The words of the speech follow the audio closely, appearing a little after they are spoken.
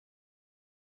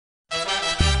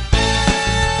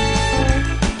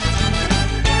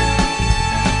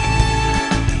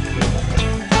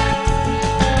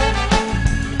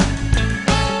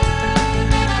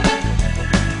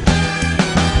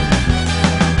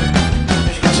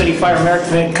City Fire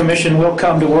Merit Commission will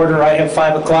come to order. I have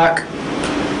 5 o'clock.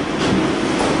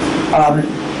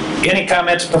 Any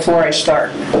comments before I start?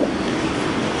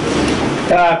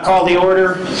 Call the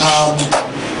order.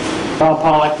 Paul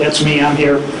Pollack, that's me, I'm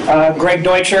here. Greg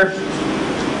Deutscher.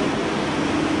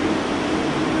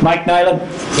 Mike Nyland.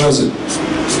 Present.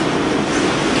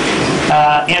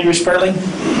 Andrew Sperling.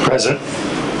 Present.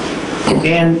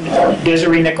 And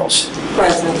Desiree Nichols.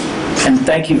 Present. And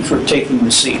thank you for taking the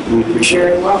seat. We appreciate it.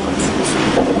 You're welcome.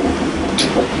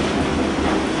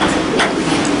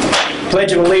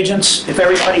 Pledge of Allegiance, if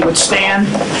everybody would stand.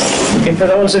 And for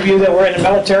those of you that were in the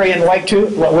military and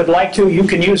would like to, you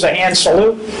can use a hand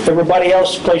salute. Everybody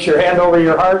else, place your hand over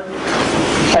your heart.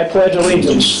 I pledge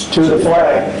allegiance to the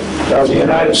flag of the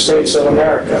United States of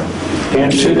America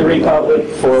and to the republic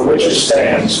for which it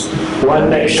stands, one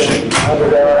nation, under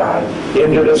God,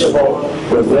 indivisible,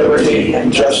 with liberty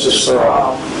and justice for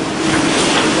all.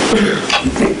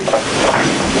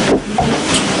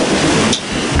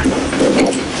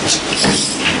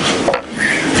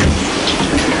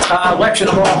 Election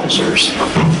of officers.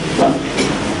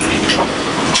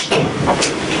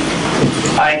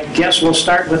 I guess we'll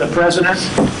start with the president.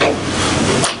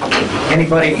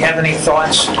 Anybody have any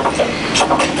thoughts?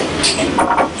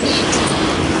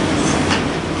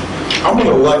 I'm going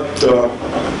to elect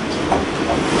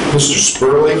Mr.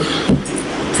 Sperling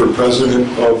for president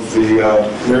of the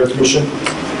Merit Commission.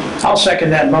 I'll second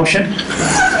that motion.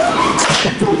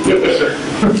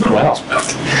 Well,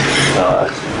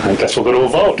 I guess we'll go to a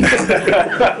vote.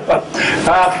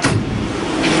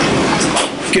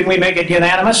 Can we make it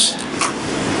unanimous?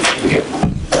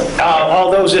 All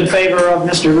those in favor of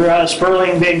Mr.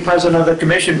 Sperling being president of the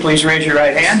commission, please raise your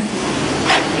right hand.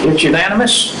 It's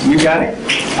unanimous. You got it?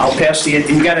 I'll pass the,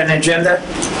 you got an agenda?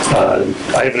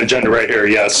 I have an agenda right here,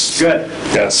 yes. Good.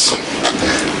 Yes.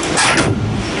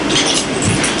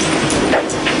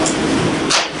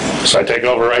 So I take it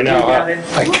over right now, You got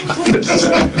it.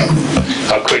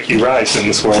 How quick you rise in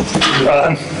this world.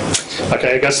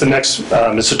 Okay, I guess the next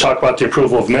is to talk about the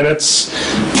approval of minutes.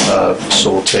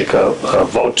 So we'll take a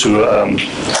vote to,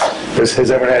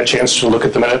 has everyone had a chance to look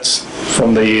at the minutes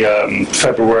from the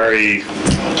February,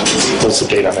 what's the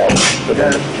date on that?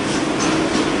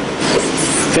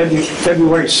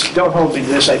 February, don't hold me to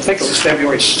this, I think it was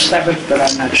February 7th, but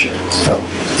I'm not sure. So,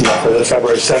 for the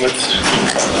February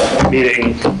 7th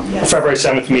meeting, February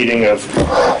 7th meeting of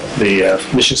the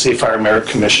Michigan City Fire Merit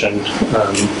Commission.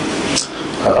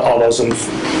 All those in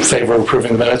favor of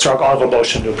approving the minutes, or I'll have a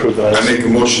motion to approve the minutes. I make a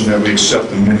motion that we accept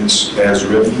the minutes as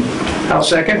written. I'll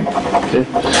second. Okay.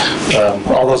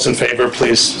 All those in favor,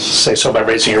 please say so by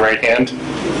raising your right hand.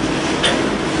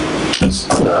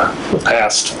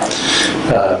 Passed.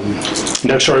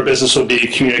 Next order of business will be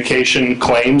communication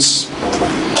claims.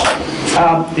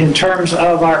 In terms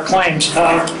of our claims,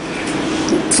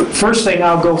 first thing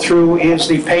I'll go through is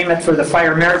the payment for the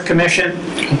Fire Merit Commission,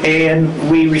 and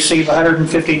we receive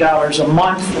 $150 a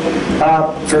month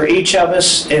for each of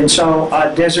us. And so,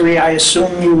 Desiree, I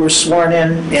assume you were sworn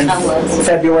in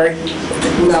February?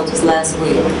 No, just last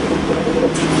week.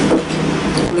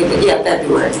 Yeah,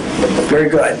 February. Very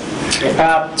good.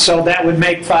 So that would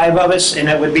make 5 of us, and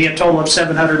it would be a total of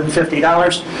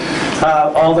 $750.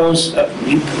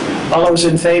 All those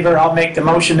in favor, I'll make the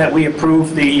motion that we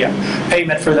approve the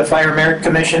payment for the Fire Merit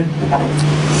Commission.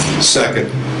 Second.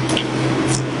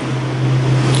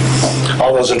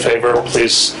 All those in favor,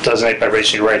 please designate by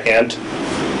raising your right hand.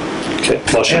 Okay,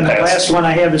 motion And the passed. last one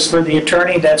I have is for the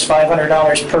attorney. That's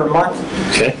 $500 per month.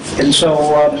 Okay. And so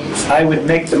I would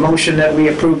make the motion that we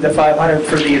approve the $500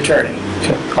 for the attorney.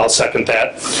 Okay. I'll second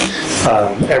that.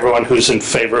 Everyone who's in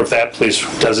favor of that, please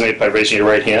designate by raising your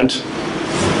right hand.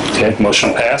 Okay,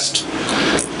 motion passed.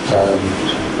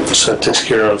 So that takes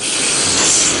care of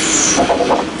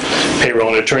payroll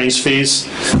and attorney's fees.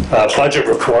 Budget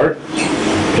report.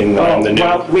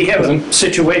 Well, we have a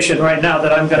situation right now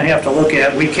that I'm going to have to look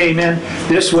at. We came in,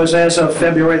 this was as of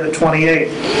February the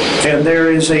 28th, and there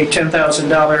is a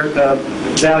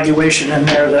 $10,000 valuation in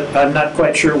there that I'm not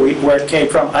quite sure where it came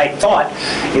from. I thought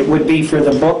it would be for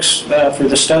the books, for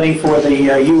the study for the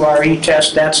URE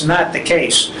test. That's not the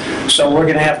case. So we're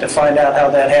going to have to find out how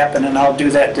that happened, and I'll do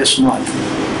that this month.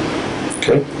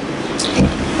 Okay.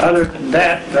 Other than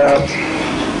that,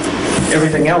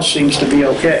 everything else seems to be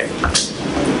okay.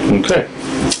 Okay.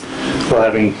 Well,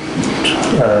 having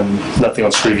nothing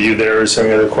else to review there, is there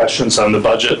any other questions on the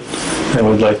budget that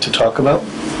we'd like to talk about?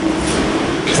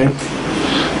 Okay.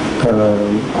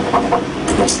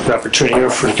 The opportunity here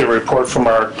to get a report from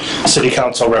our City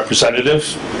Council representative,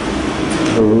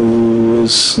 who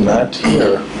is not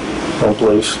here, I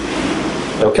believe.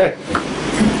 Okay.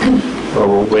 or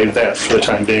we'll waive that for the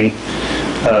time being.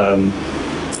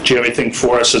 Do you have anything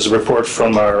for us as a report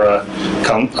from our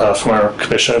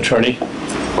commission attorney?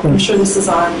 I'm sure this is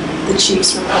on the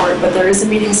chief's report, but there is a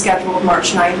meeting scheduled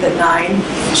March 9th at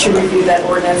 9 to review that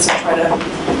ordinance and try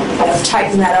to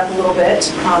tighten that up a little bit.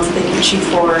 Thank you, Chief,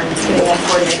 for getting that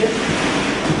coordinated.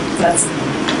 That's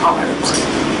all my report.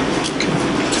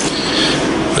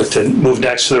 I'd like to move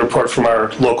next to the report from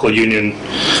our local union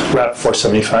rep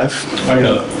 475. I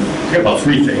got about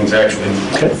three things, actually.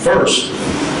 Okay. First,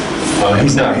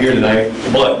 he's not here tonight,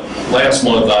 but last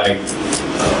month I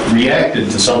reacted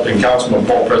to something Councilman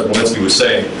Paul Prespolinski was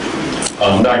saying.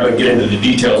 I'm not going to get into the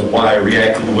details of why I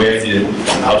reacted the way I did.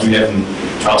 I'll do that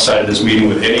outside of this meeting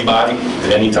with anybody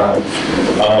at any time.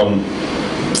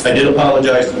 I did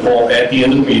apologize to Paul at the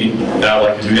end of the meeting, and I'd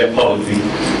like to do that publicly.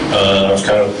 I was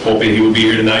kind of hoping he would be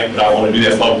here tonight, but I want to do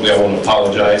that publicly. I want to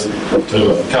apologize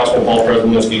to Councilman Paul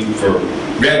Prespolinski for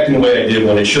reacting the way I did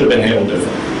when it should have been handled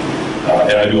differently.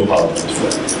 And I do apologize for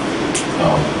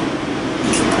that.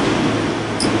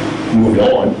 Moving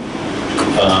on,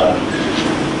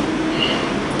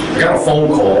 I got a phone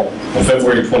call on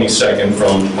February 22nd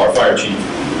from our fire chief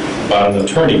about an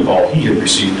attorney call he had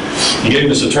received. He gave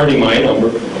this attorney my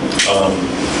number.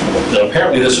 Now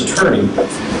apparently this attorney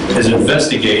is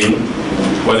investigating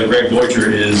whether Greg Deutscher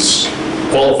is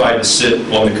qualified to sit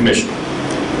on the commission.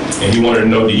 And he wanted to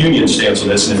know the union stance on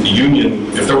this, and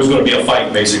if there was going to be a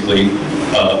fight, basically,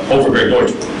 over Greg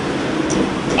Deutscher.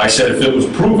 I said if it was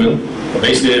proven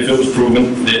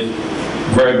that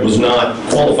Greg was not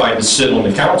qualified to sit on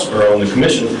the council or on the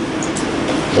commission,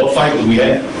 what fight would we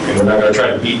have? And we're not going to try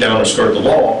to beat down or skirt the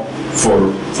law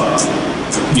for,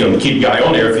 to keep a guy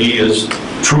on there if he is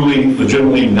truly,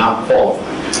 legitimately not qualified.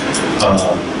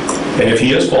 And if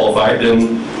he is qualified,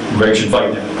 then Greg should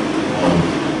fight that.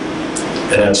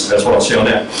 And that's what I'll say on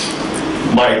that.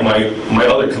 My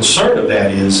other concern of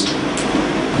that is,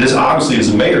 this obviously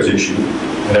is the mayor's issue,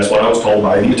 and that's what I was told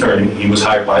by the attorney. He was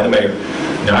hired by the mayor.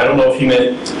 Now, I don't know if he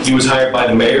meant he was hired by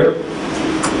the mayor,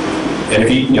 and if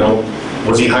he,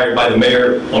 was he hired by the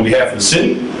mayor on behalf of the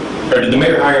city, or did the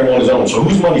mayor hire him on his own? So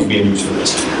whose money is being used for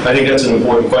this? I think that's an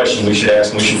important question we should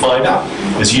ask, and we should find out.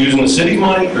 Is he using the city's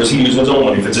money, or is he using his own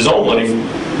money? If it's his own money,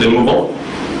 then move on.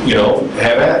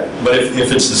 Have at it. But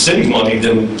if it's the city's money,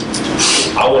 then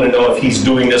I want to know if he's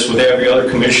doing this with every other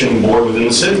commission board within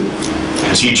the city.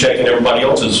 Is he checking everybody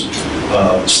else's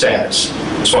status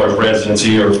as far as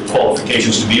residency or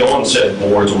qualifications to be on said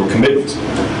boards or committees?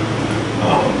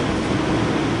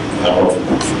 I don't know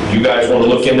if you guys want to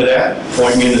look into that,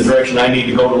 point me in the direction I need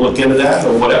to go to look into that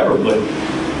or whatever, but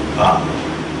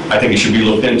I think it should be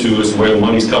looked into as to where the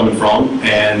money's coming from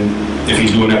and if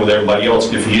he's doing that with everybody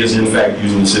else, if he is in fact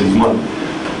using the city's money.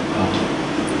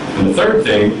 And the third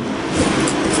thing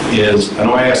is, I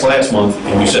know I asked last month,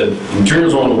 and you said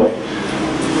materials on the way.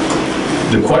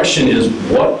 The question is,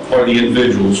 what are the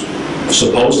individuals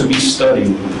supposed to be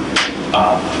studying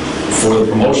for the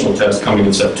promotional test coming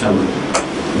in September?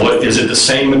 What is it, the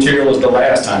same material as the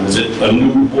last time? Is it a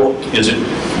new book? Is it?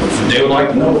 They would like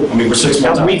to know. I mean, we're 6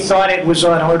 months out. We thought it was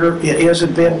on order. It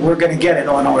isn't been. We're going to get it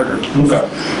on order.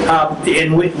 Okay.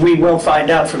 And we will find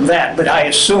out from that, but I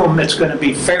assume it's going to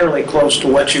be fairly close to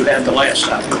what you had the last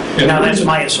time. Now, that's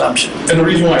my assumption. And the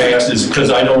reason why I asked is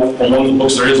because I know on one of the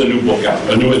books there is a new book out,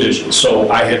 a new edition. So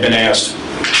I had been asked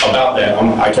about that.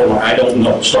 I told them, I don't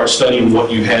know. Start studying what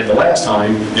you had the last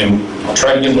time, and I'll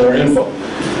try to get more info.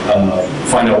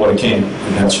 Find out what I can,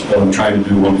 and that's what I'm trying to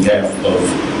do on behalf of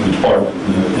the department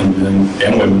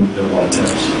and women that want to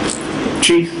test.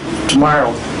 Chief,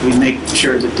 tomorrow we make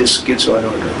sure that this gets on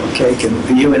order, okay?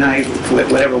 Can you and I,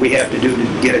 whatever we have to do to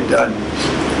get it done,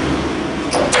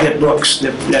 get books,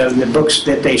 the books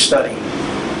that they study.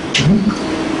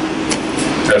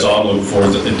 That's all I'm looking for,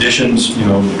 the additions,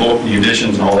 the book, the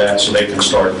additions and all that, so they can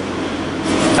start.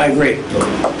 I agree.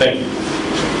 Thank you.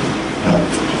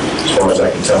 As far as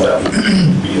I can tell, that would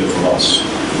be it from us.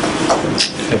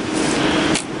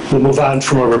 We'll move on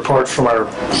from a report from our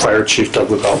Fire Chief, Doug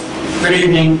Lecole. Good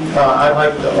evening. I'd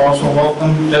like to also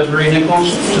welcome Desiree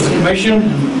Nichols to the commission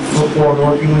and look forward to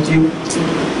working with you.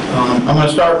 I'm going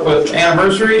to start with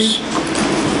anniversaries.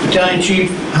 Battalion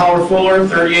Chief Howard Fuller,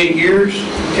 38 years.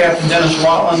 Captain Dennis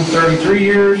Watland, 33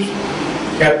 years.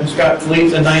 Captain Scott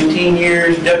Kalitha, 19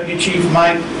 years. Deputy Chief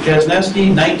Mike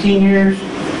Jesneski, 19 years.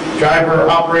 Driver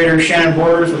Operator Shannon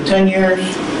Borders with 10 years.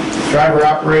 Driver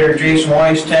Operator Jason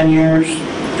Weiss, 10 years.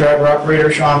 Driver Operator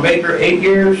Sean Baker, 8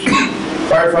 years.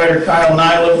 Firefighter Kyle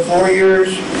Nyla, 4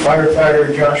 years.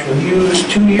 Firefighter Joshua Hughes,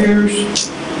 2 years.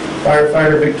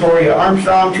 Firefighter Victoria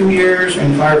Armstrong, 2 years.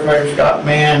 And Firefighter Scott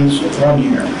Manns, 1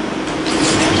 year.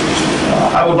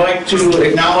 I would like to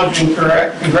acknowledge and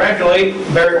congratulate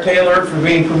Barrett Taylor for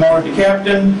being promoted to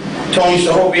captain, Tony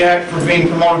Sahobiak for being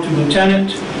promoted to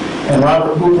lieutenant, and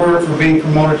Robert Hooper for being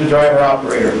promoted to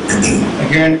driver-operator.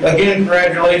 Again,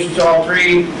 congratulations to all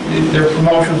three. Their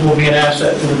promotions will be an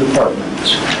asset to the department.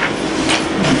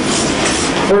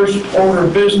 First order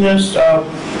of business,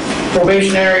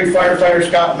 probationary firefighter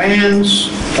Scott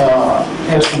Manns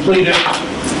has completed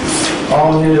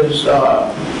all his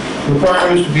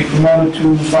requirements to be promoted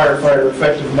to firefighter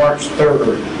effective March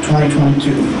 3rd,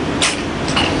 2022.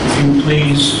 If you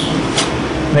please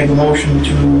make a motion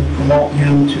to promote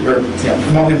him to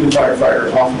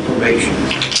firefighter off of probation.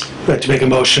 I'd like to make a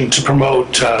motion to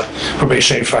promote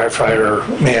probationary firefighter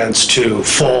Manns to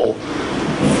full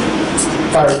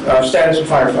Status of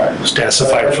firefighter. status of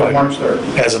As of firefighter March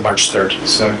 3rd. as of March 3rd.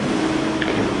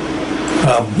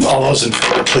 All those in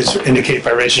favor, please indicate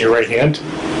by raising your right hand.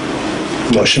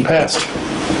 Motion passed.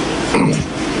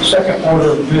 Second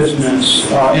order of business.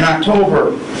 In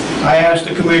October, I asked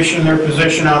the commission their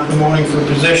position on promoting for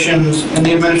positions in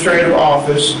the administrative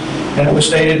office, and it was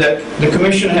stated that the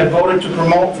commission had voted to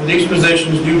promote for these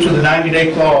positions due to the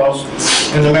 90-day clause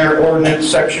in the merit ordinance,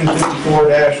 section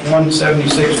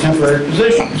 54-176, temporary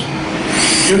positions.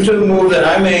 Due to the move that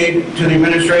I made to the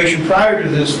administration prior to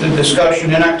the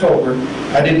discussion in October,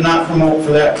 I did not promote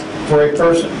for a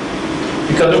person.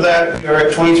 Because of that, we are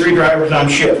at 23 drivers on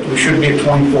shift. We should be at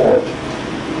 24.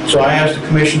 So I asked the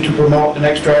commission to promote the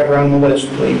next driver on the list,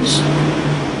 please.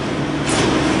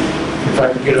 If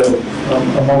I could get a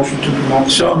motion to promote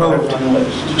the So moved. driver on the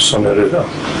list. So noted.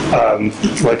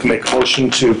 I'd like to make a motion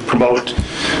to promote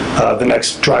the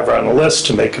next driver on the list,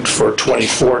 to make it for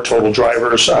 24 total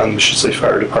drivers on the Mission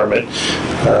Fire Department.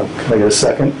 Can I get a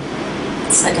second?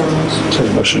 Second motion.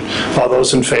 Second motion. All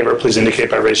those in favor, please indicate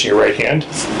by raising your right hand.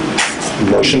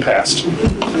 Motion passed.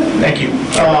 Thank you.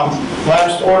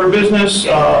 Last order of business,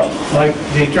 like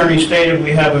the attorney stated,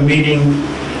 we have a meeting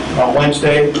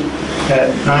Wednesday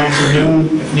at 9 to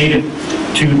noon, if needed,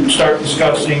 to start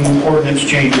discussing ordinance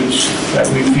changes that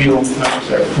we feel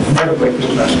necessary, everybody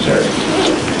feels necessary.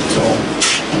 So,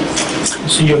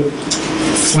 see you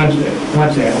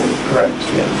Wednesday, I believe, correct?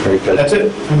 Yeah. Very good. That's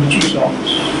it from the chief's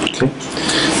office. Okay.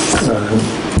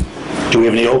 Do we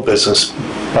have any old business?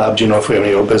 Bob, do you know if we have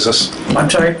any old business? I'm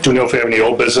sorry? Do we know if we have any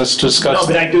old business to No, discuss?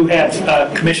 but I do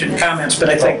have commission comments, but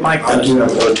I think Mike I does. do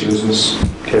have other business.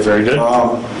 Okay, very good.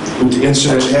 With the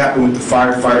incident that happened with the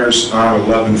firefighters on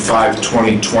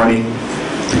 11/5/2020,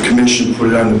 the commission put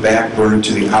it on the back burner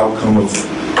to the outcome of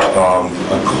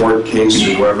a court case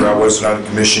or whatever. I wasn't on the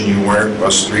commission, you weren't,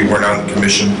 us three weren't on the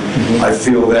commission. I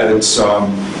feel that it's,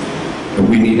 that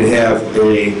we need to have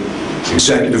a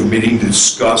executive meeting to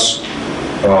discuss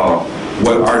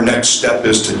what our next step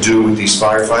is to do with these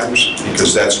firefighters,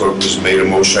 because that's what was made a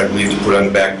motion, I believe, to put on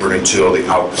the back burner until the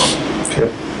outcome. Okay.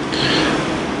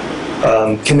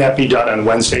 Can that be done on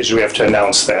Wednesdays? Do we have to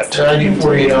announce that?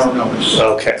 48-hour notice.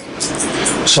 Okay.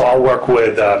 So I'll work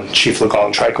with Chief Legault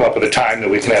and try to come up with a time that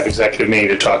we can have executive meeting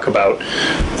to talk about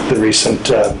the recent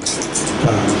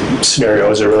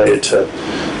scenarios related to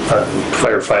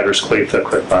firefighters, Cletha,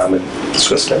 Quick Bomb, and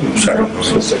Swift. I'm sorry,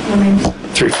 Swift.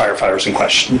 3 firefighters in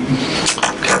question.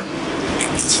 Okay.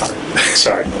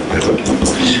 Sorry.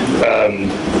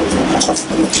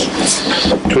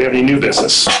 Do we have any new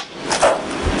business?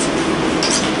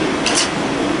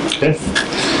 Okay.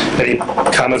 Any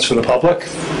comments from the public?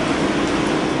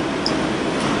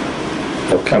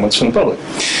 No comments from the public.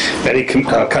 Any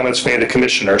comments made to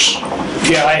commissioners?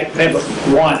 Yeah, I have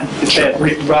one that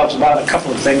revolves about a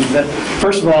couple of things. That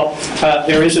first of all,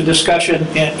 there is a discussion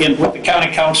with the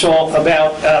county council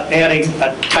about adding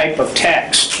a type of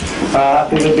tax.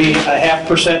 It would be a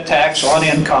 0.5% tax on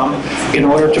income in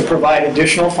order to provide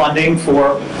additional funding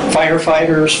for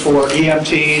firefighters, for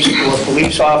EMTs, for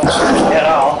police officers, et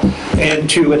al., and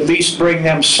to at least bring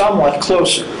them somewhat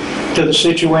closer to the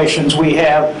situations we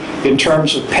have in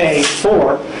terms of pay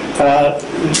for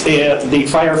the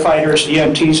firefighters,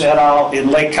 EMTs et al. In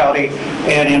Lake County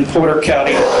and in Porter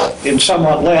County, and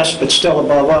somewhat less, but still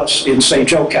above us in St.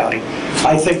 Joe County.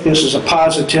 I think this is a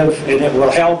positive, and it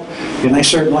will help, and I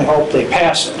certainly hope they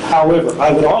pass it. However,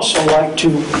 I would also like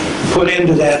to put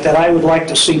into that I would like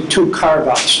to see 2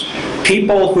 carve-outs.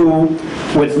 People who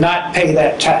would not pay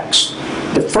that tax.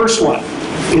 The first one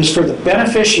is for the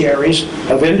beneficiaries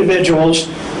of individuals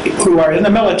who are in the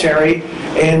military,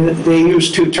 and they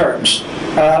use 2 terms,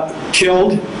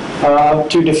 killed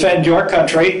to defend your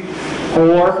country,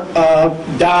 or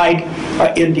died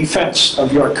in defense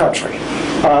of your country.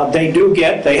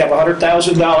 They have a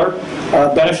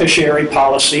 $100,000 beneficiary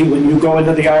policy when you go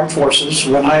into the armed forces.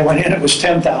 When I went in, it was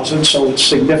 $10,000, so it's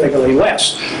significantly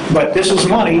less. But this is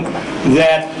money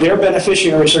that their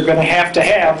beneficiaries are going to have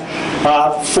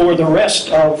for the rest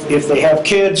of, if they have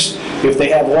kids, if they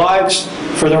have wives,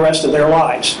 for the rest of their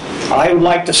lives. I would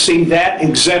like to see that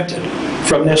exempted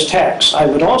from this tax. I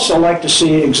would also like to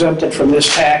see exempted from this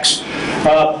tax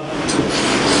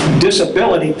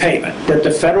disability payment that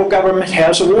the federal government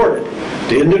has awarded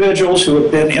to individuals who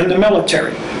have been in the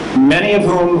military, many of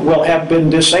whom will have been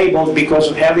disabled because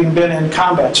of having been in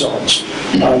combat zones.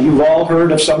 You've all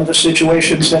heard of some of the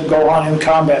situations that go on in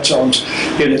combat zones,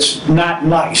 and it's not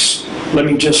nice. Let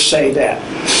me just say that.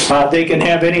 They can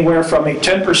have anywhere from a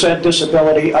 10%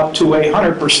 disability up to a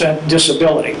 100%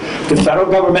 disability. The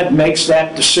federal government makes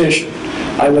that decision.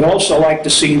 I would also like to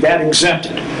see that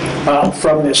exempted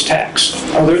from this tax.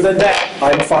 Other than that,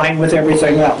 I'm fine with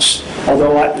everything else.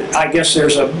 Although I guess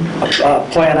there's a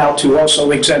plan out to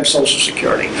also exempt Social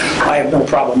Security. I have no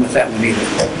problem with that one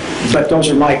either. But those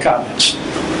are my comments.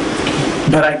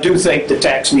 But I do think the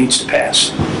tax needs to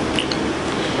pass.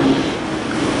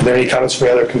 Are there any comments from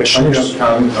the other commissioners?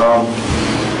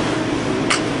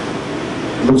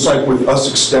 Looks like with us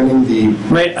extending the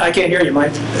I can't hear you,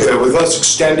 Mike. With us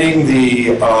extending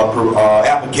the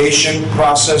application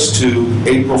process to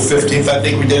April 15th, I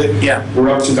think we did it? Yeah.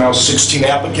 We're up to now 16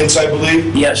 applicants, I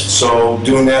believe. Yes. So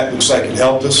doing that looks like it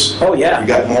helped us. Oh, yeah. We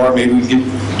got more, maybe we can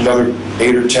get another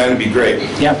 8 or 10, it'd be great.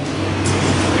 Yeah.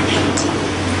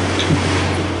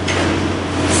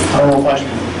 I don't know if I can,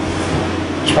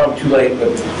 it's probably too late, but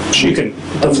You can,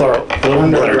 the floor will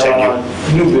entertain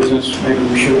you. new business, maybe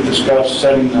we should discuss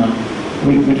setting,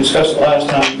 we discussed it last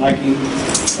time, Mikey,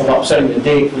 about setting the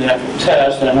date for the actual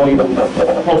test, and I know you've been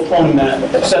postponing that,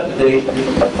 to set the date.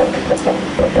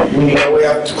 We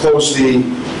have to close the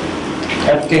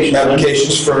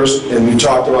applications first, and we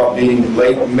talked about being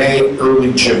late May,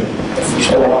 early June.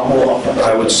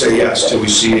 I would say yes, till we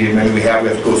see, and then we have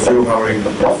to go through how many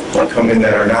come in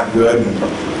that are not good.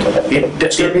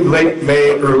 It's going to be late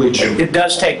May, early June. It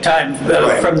does take time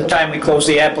Right. from the time we close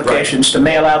the applications to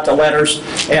mail out the letters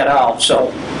et al.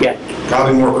 So, yeah.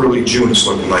 Probably more early June, it's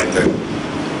looking like then.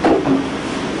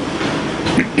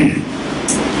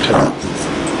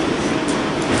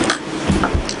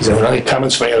 Is there any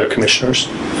comments from any other commissioners?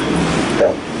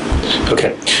 No.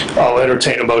 Okay. I'll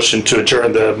entertain a motion to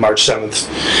adjourn the March 7th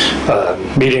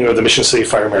meeting of the Mission City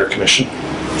Fire Merit Commission.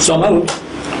 So moved.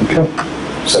 Okay.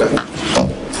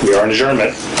 We are in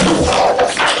adjournment.